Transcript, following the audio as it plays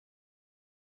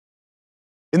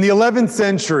In the 11th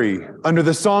century, under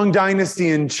the Song dynasty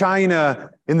in China,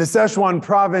 in the Sichuan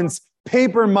province,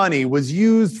 paper money was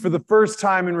used for the first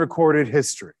time in recorded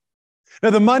history. Now,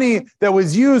 the money that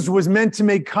was used was meant to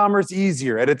make commerce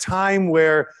easier at a time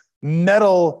where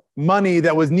metal money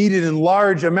that was needed in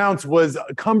large amounts was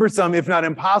cumbersome, if not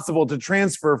impossible, to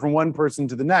transfer from one person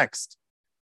to the next.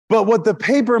 But what the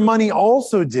paper money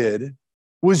also did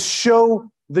was show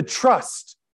the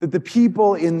trust that the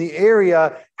people in the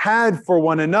area had for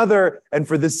one another and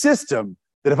for the system,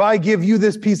 that if I give you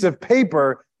this piece of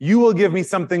paper, you will give me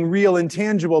something real and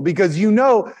tangible because you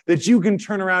know that you can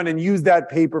turn around and use that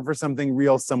paper for something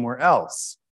real somewhere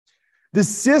else. The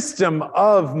system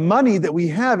of money that we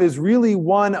have is really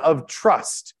one of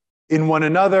trust in one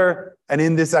another and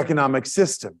in this economic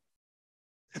system.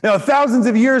 Now, thousands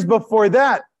of years before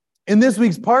that, in this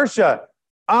week's Parsha,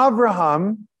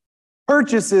 Abraham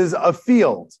purchases a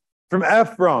field from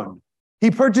Ephron.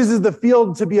 He purchases the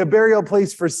field to be a burial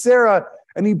place for Sarah,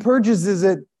 and he purchases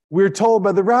it, we're told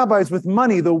by the rabbis, with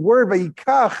money. The word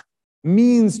vayikach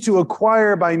means to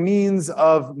acquire by means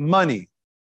of money.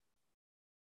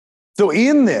 So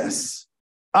in this,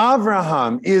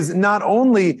 Abraham is not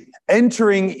only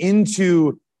entering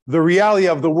into the reality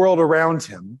of the world around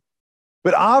him,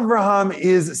 but Abraham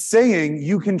is saying,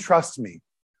 you can trust me,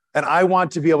 and I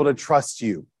want to be able to trust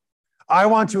you. I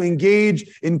want to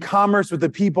engage in commerce with the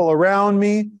people around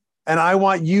me, and I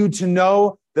want you to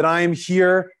know that I am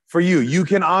here for you. You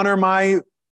can honor my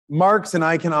marks, and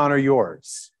I can honor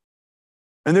yours.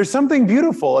 And there's something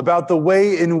beautiful about the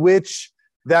way in which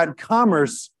that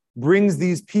commerce brings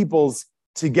these peoples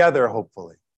together,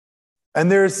 hopefully.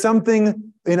 And there's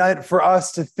something in it for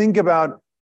us to think about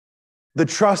the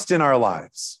trust in our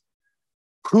lives.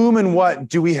 Whom and what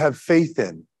do we have faith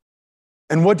in?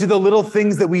 And what do the little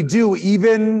things that we do,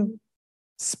 even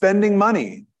spending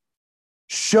money,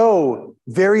 show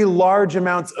very large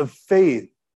amounts of faith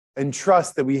and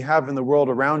trust that we have in the world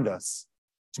around us,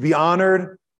 to be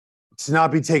honored, to not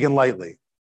be taken lightly.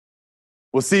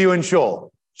 We'll see you in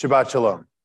Shul. Shabbat Shalom.